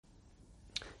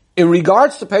In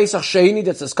regards to Pesach Sheni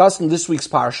that's discussed in this week's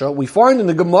Parsha, we find in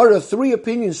the Gemara 3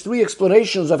 opinions, 3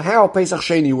 explanations of how Pesach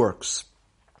Sheni works.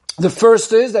 The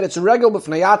first is that it's a regel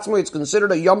b'fnei atzmo, it's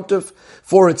considered a Yom Tov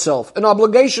for itself, an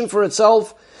obligation for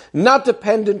itself, not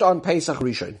dependent on Pesach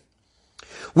Rishon.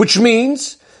 Which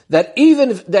means that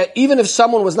even if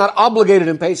someone was not obligated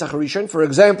in Pesach Rishon, for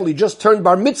example, he just turned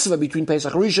bar mitzvah between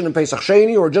Pesach Rishon and Pesach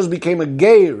Sheni, or just became a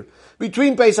geir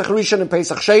between Pesach Rishon and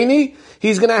Pesach Sheni,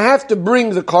 he's going to have to bring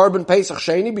the carbon Pesach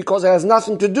Sheni because it has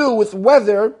nothing to do with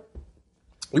whether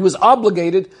he was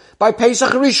obligated by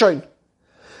Pesach Rishon.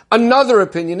 Another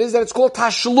opinion is that it's called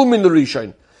Tashlumin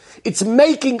Rishon. It's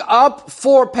making up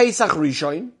for Pesach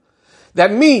Rishon.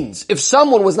 That means if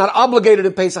someone was not obligated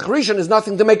in Pesach Rishon, there's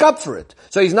nothing to make up for it.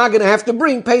 So he's not going to have to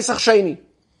bring Pesach Sheni.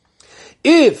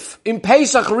 If in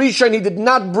Pesach Rishon he did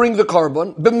not bring the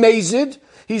carbon, b'mezid,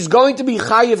 he's going to be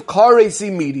chayiv kares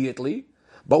immediately.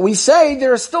 But we say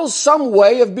there is still some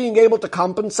way of being able to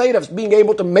compensate, of being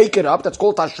able to make it up. That's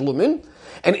called tashlumin.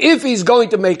 And if he's going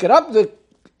to make it up, the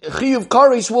chayiv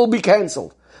kares will be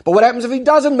cancelled. But what happens if he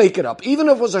doesn't make it up? Even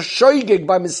if it was a shoygig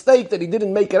by mistake that he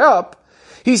didn't make it up,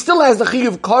 he still has the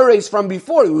chayiv kares from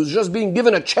before. He was just being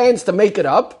given a chance to make it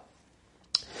up.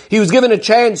 He was given a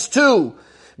chance to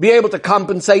be able to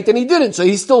compensate, and he didn't. So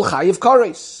he's still chayiv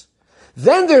kares.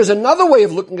 Then there's another way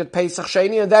of looking at Pesach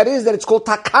Sheni, and that is that it's called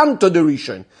takanto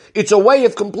derishon. It's a way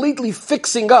of completely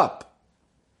fixing up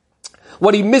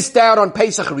what he missed out on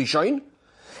Pesach Rishon,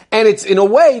 and it's in a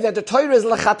way that the Torah is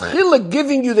lechatchila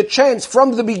giving you the chance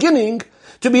from the beginning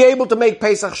to be able to make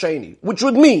Pesach Sheni, which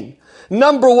would mean,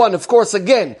 number one, of course,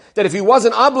 again, that if he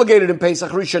wasn't obligated in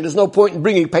Pesach Rishon, there's no point in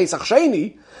bringing Pesach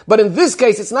Sheni. But in this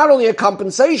case, it's not only a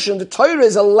compensation, the Torah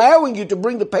is allowing you to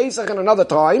bring the Pesach in another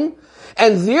time,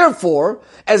 and therefore,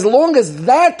 as long as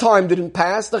that time didn't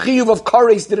pass, the chiyuv of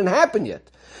kares didn't happen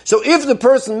yet. So if the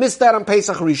person missed out on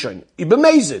Pesach Rishon, he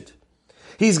b'mezid,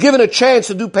 he's given a chance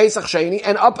to do Pesach Sheni,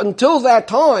 and up until that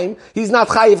time, he's not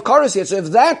chayiv kares yet. So if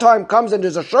that time comes and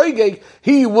there's a shoygeg,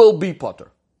 he will be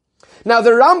potter. Now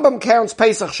the Rambam counts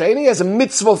Pesach Sheni as a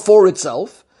mitzvah for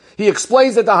itself. He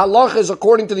explains that the halach is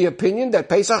according to the opinion that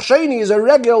Pesach Sheni is a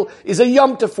regel, is a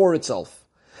Yom Tov for itself.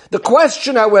 The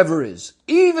question, however, is,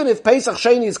 even if Pesach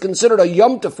Sheni is considered a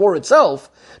Yom Tov for itself,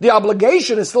 the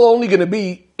obligation is still only going to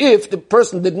be if the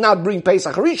person did not bring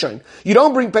Pesach Rishon. You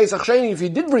don't bring Pesach Sheni if you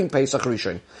did bring Pesach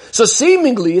Rishon. So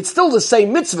seemingly, it's still the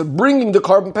same mitzvah, bringing the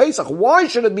carbon Pesach. Why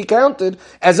should it be counted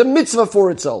as a mitzvah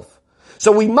for itself?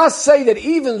 So we must say that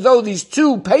even though these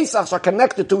two Pesachs are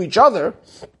connected to each other,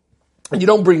 and you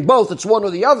don't bring both, it's one or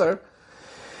the other,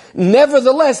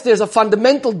 nevertheless, there's a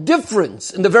fundamental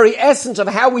difference in the very essence of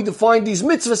how we define these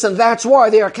mitzvahs, and that's why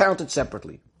they are counted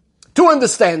separately. To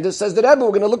understand this, says the Rebbe, we're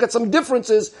going to look at some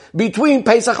differences between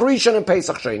Pesach Rishon and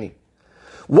Pesach Sheni.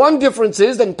 One difference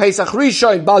is that in Pesach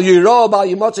Rishon, Bal Yiro, Bal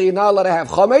Yimotza, you're not allowed to have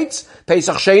chametz.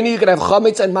 Pesach Sheni, you can have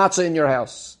chametz and matzah in your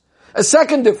house. A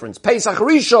second difference, Pesach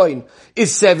Rishon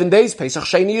is 7 days, Pesach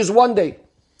Sheni is 1 day.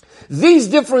 These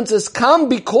differences come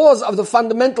because of the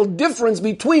fundamental difference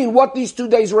between what these 2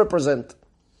 days represent.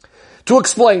 To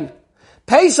explain,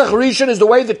 Pesach Rishon is the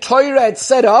way the Torah had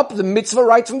set up the mitzvah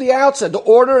right from the outset, the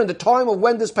order and the time of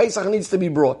when this Pesach needs to be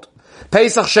brought.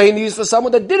 Pesach Sheni is for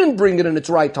someone that didn't bring it in its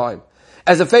right time.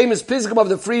 As a famous Pisgum of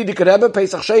the Frierdiker Rebbe,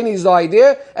 Pesach Sheni is the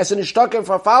idea, as an ishtakem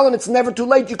for fallen, it's never too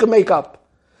late, you can make up.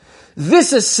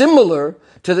 This is similar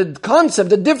to the concept,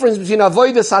 the difference between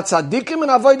avodas hatzadikim and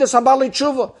avodas habalei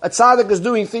tshuva. A tzaddik is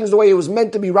doing things the way it was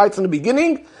meant to be right from the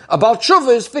beginning. A bal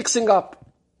tshuva is fixing up.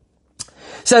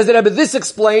 Says the Rebbe, this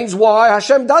explains why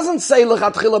Hashem doesn't say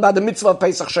lechatchila about the mitzvah of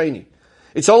Pesach Sheni.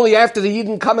 It's only after the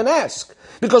Yidden come and ask.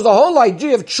 Because the whole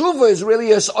idea of tshuva is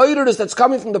really a oidus that's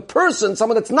coming from the person,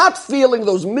 someone that's not feeling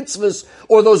those mitzvahs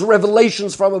or those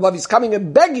revelations from above. He's coming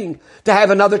and begging to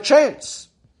have another chance.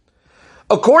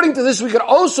 According to this, we could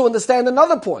also understand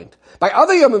another point. By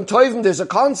other Yomim Tovim, there's a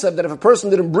concept that if a person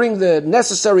didn't bring the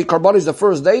necessary karbanis the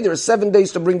first day, there are 7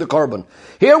 days to bring the carbon.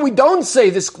 Here we don't say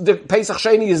the Pesach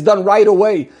Sheni is done right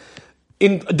away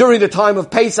during the time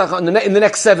of Pesach in the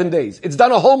next 7 days. It's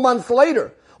done a whole month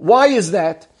later. Why is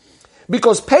that?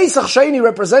 Because Pesach Sheni,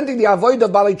 representing the Avodah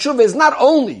of Balei Tshuva, is not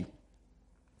only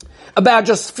about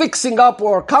just fixing up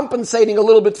or compensating a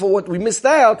little bit for what we missed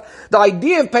out. The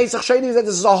idea of Pesach Sheni is that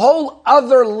this is a whole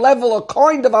other level, a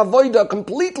kind of avodah, a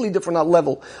completely different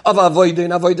level of avodah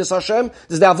in avodas Hashem.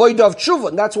 This is the avodah of tshuva,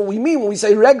 and that's what we mean when we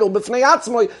say regel b'fnei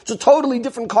atzmoi. It's a totally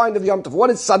different kind of Yom Tov. One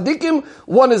is tzaddikim,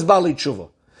 one is balei tshuva.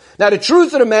 Now the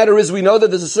truth of the matter is we know that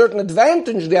there's a certain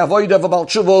advantage, the avodah of a bal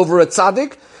tshuva over a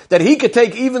tzaddik. that he could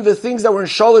take even the things that were in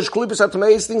Shalish, Klippas,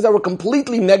 Atameis, things that were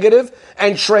completely negative,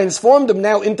 and transform them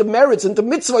now into merits, into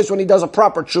mitzvahs when he does a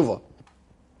proper tshuva.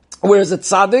 Whereas a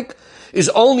tzaddik is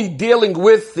only dealing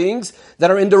with things that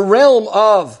are in the realm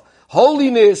of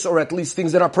holiness, or at least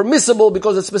things that are permissible,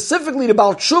 because it's specifically the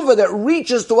Baal Tshuva that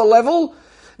reaches to a level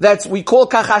that we call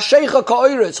kachashecha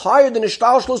ka'ira. It's higher than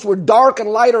ishtalshlus, where dark and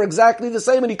light are exactly the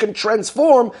same, and he can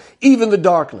transform even the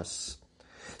darkness.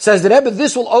 Says the Rebbe,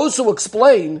 this will also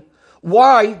explain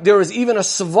why there is even a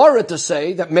svara to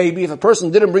say that maybe if a person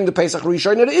didn't bring the Pesach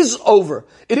Rishon, it is over.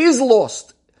 It is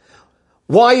lost.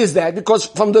 Why is that? Because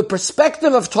from the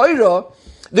perspective of Torah,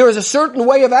 there is a certain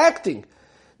way of acting.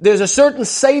 There's a certain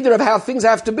seder of how things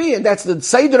have to be, and that's the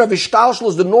seder of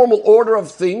ishtalshlus, the normal order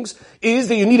of things, is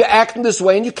that you need to act in this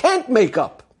way, and you can't make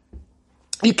up.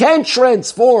 You can't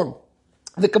transform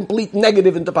the complete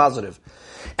negative into positive.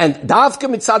 And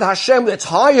Davka Mitzad Hashem, that's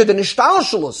higher than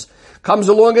ishtalshlus, comes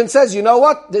along and says, you know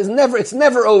what? It's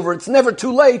never over, it's never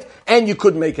too late, and you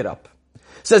could make it up.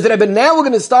 Says the Rebbe, now we're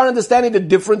going to start understanding the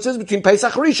differences between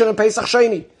Pesach Rishon and Pesach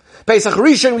Sheni. Pesach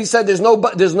Rishon, we said there's no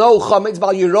chametz,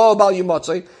 bal yiro, bal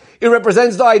yimotzei. It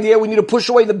represents the idea we need to push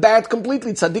away the bad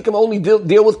completely. Tzaddikim only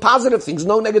deal with positive things,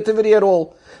 no negativity at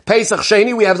all. Pesach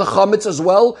Sheni, we have the chametz as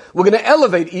well. We're going to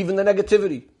elevate even the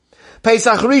negativity.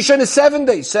 Pesach Rishon is 7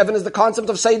 days. 7 is the concept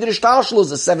of Seder Ishtalshlus,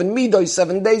 the 7 midos,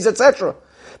 7 days, etc.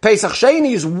 Pesach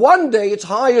Sheni is 1 day, it's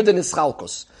higher than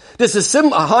Ischalkos. This is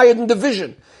higher than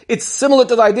division. It's similar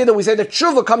to the idea that we say that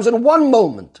tshuva comes in one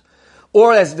moment.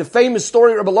 Or as the famous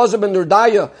story of Rabbi Elazar ben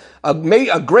Nordaya,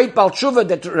 a great Baal Tshuva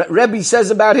that Rebbe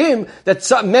says about him, that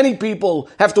many people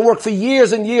have to work for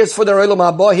years and years for their Olam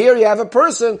Haba. Here you have a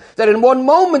person that in one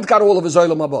moment got all of his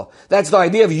Olam Haba. That's the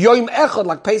idea of Yom Echad,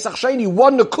 like Pesach Sheni,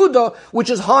 one Nakuda, which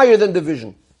is higher than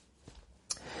division.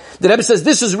 The Rebbe says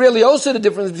this is really also the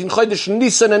difference between Chodesh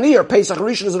Nisan and Iyar. Pesach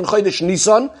Rishon is in Chodesh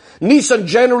Nisan. Nisan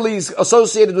generally is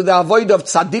associated with the Avodah of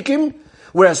Tzaddikim,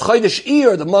 whereas Chodesh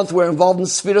Iyar, the month we're involved in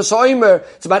Sfiras HaOmer,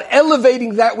 it's about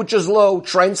elevating that which is low,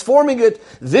 transforming it.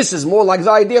 This is more like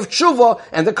the idea of Tshuva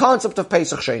and the concept of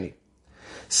Pesach Sheni.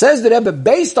 Says the Rebbe,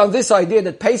 based on this idea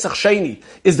that Pesach Sheni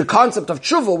is the concept of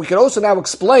Tshuva, we can also now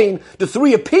explain the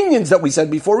 3 opinions that we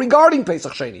said before regarding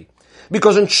Pesach Sheni.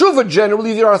 Because in Tshuva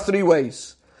generally there are 3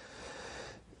 ways.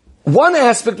 One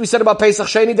aspect we said about Pesach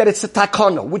Sheni, that it's a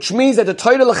takana, which means that the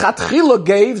Torah L'chatchila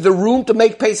gave the room to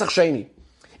make Pesach Sheni.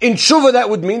 In Tshuva,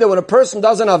 that would mean that when a person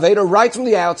does an Aveda right from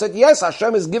the outset, yes,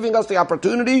 Hashem is giving us the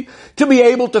opportunity to be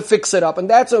able to fix it up.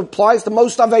 And that applies to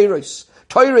most Avedas.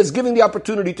 Torah is giving the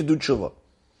opportunity to do Tshuva.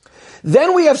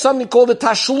 Then we have something called the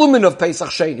Tashlumin of Pesach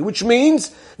Sheni, which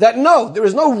means that no, there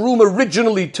is no room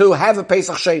originally to have a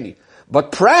Pesach Sheni.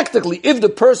 But practically, if the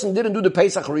person didn't do the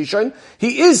Pesach Rishon,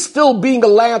 he is still being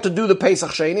allowed to do the Pesach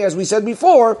Sheni, as we said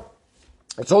before.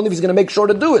 It's only if he's going to make sure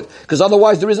to do it, because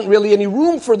otherwise there isn't really any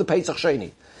room for the Pesach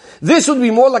Sheni. This would be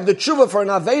more like the tshuva for an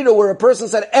Aveda, where a person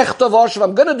said, Echtav Ashav,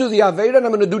 I'm going to do the Aveda and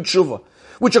I'm going to do tshuva.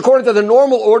 Which according to the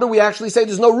normal order, we actually say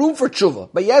there's no room for tshuva.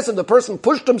 But yes, if the person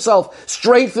pushed himself,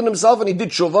 strengthened himself, and he did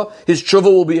tshuva, his tshuva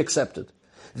will be accepted.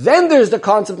 Then there's the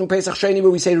concept in Pesach Sheni where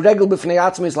we say regel b'fnei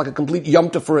atzma is like a complete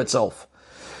Yom Tov for itself.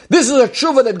 This is a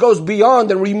tshuva that goes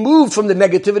beyond and removed from the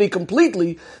negativity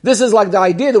completely. This is like the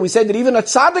idea that we say that even a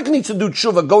tzaddik needs to do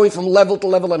tshuva, going from level to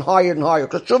level and higher and higher.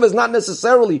 Because tshuva is not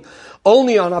necessarily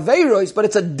only on Aveiros, but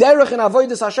it's a derech in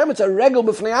Avodas Hashem. It's a regel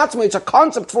b'fnei atzma. It's a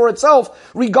concept for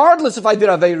itself, regardless if I did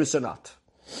Aveiros or not.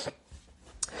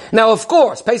 Now, of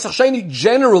course, Pesach Sheni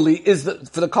generally is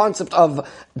for the concept of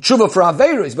tshuva for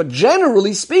Aveiros, but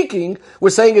generally speaking, we're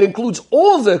saying it includes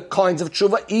all the kinds of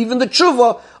tshuva, even the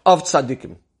tshuva of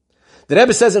tzaddikim. The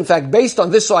Rebbe says, in fact, based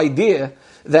on this idea,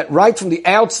 that right from the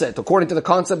outset, according to the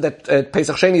concept that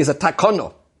Pesach Sheni is a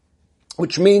takana,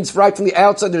 which means right from the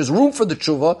outset there's room for the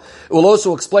tshuva, it will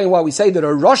also explain why we say that a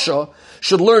Rasha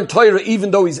should learn Torah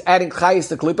even though he's adding chayis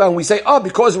to Klippa, and we say,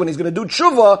 because when he's going to do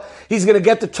tshuva, he's going to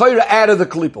get the Torah out of the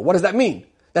Klippa. What does that mean?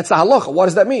 That's the halacha. What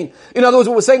does that mean? In other words,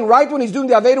 what we're saying, right when he's doing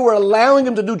the Aveda, we're allowing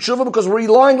him to do tshuva because we're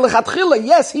relying lechatchila.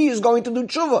 Yes, he is going to do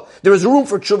tshuva. There is room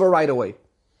for tshuva right away.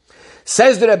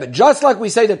 Says the Rebbe, just like we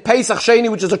say that Pesach Sheni,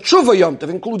 which is a tshuva Yom Tov,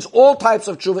 includes all types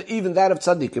of tshuva, even that of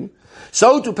tzaddikim,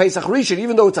 so to Pesach Rishon,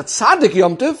 even though it's a tzaddik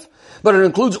Yom Tov, but it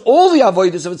includes all the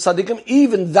avodas of tzaddikim,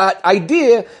 even that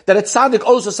idea that a tzaddik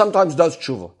also sometimes does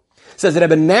tshuva. Says the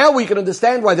Rebbe, now we can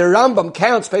understand why the Rambam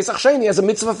counts Pesach Sheni as a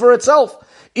mitzvah for itself,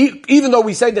 even though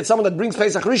we say that someone that brings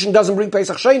Pesach Rishon doesn't bring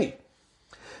Pesach Sheni.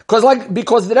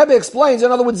 Because the Rebbe explains,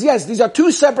 in other words, yes, these are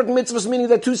 2 separate mitzvahs, meaning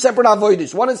they're 2 separate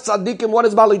avodas. One is tzaddikim, one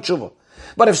is bali tshuva.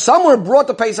 But if someone brought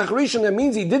the Pesach Rishon, that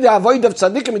means he did the avoid of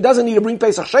tzaddikim, he doesn't need to bring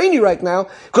Pesach Sheni right now,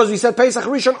 because we said Pesach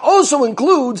Rishon also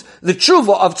includes the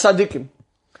tshuva of tzaddikim.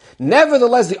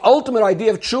 Nevertheless, the ultimate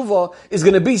idea of tshuva is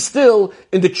going to be still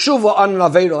in the tshuva on an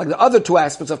Aveira, like the other two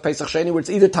aspects of Pesach Sheni, where it's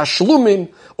either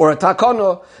tashlumin or a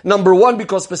takana. Number one,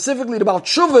 because specifically the Baal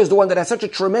Tshuva is the one that has such a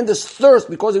tremendous thirst,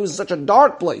 because it was such a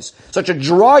dark place, such a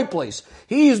dry place.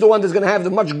 He is the one that's going to have the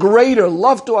much greater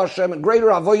love to Hashem and greater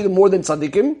avodah more than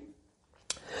tzaddikim.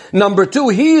 Number two,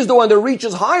 he is the one that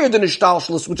reaches higher than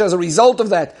Ishtalshlus, which as a result of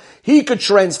that, he could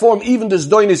transform even this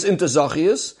doinis into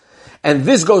Zachias. And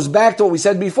this goes back to what we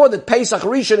said before, that Pesach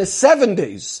Rishon is 7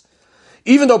 days.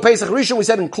 Even though Pesach Rishon, we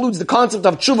said, includes the concept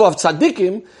of tshuva of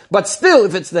tzaddikim, but still,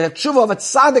 if it's the tshuva of a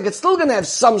tzaddik, it's still going to have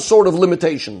some sort of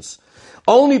limitations.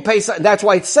 Only Pesach, that's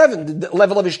why it's 7, the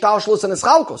level of Ishtalshlus and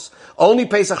Ischalkos. Only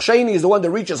Pesach Sheni is the one that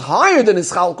reaches higher than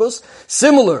Ischalkos,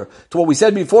 similar to what we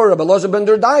said before, Rabbi Elazar ben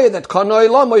Dordaya, that Kanoi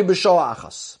Lamoy B'Shoah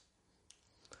Achas.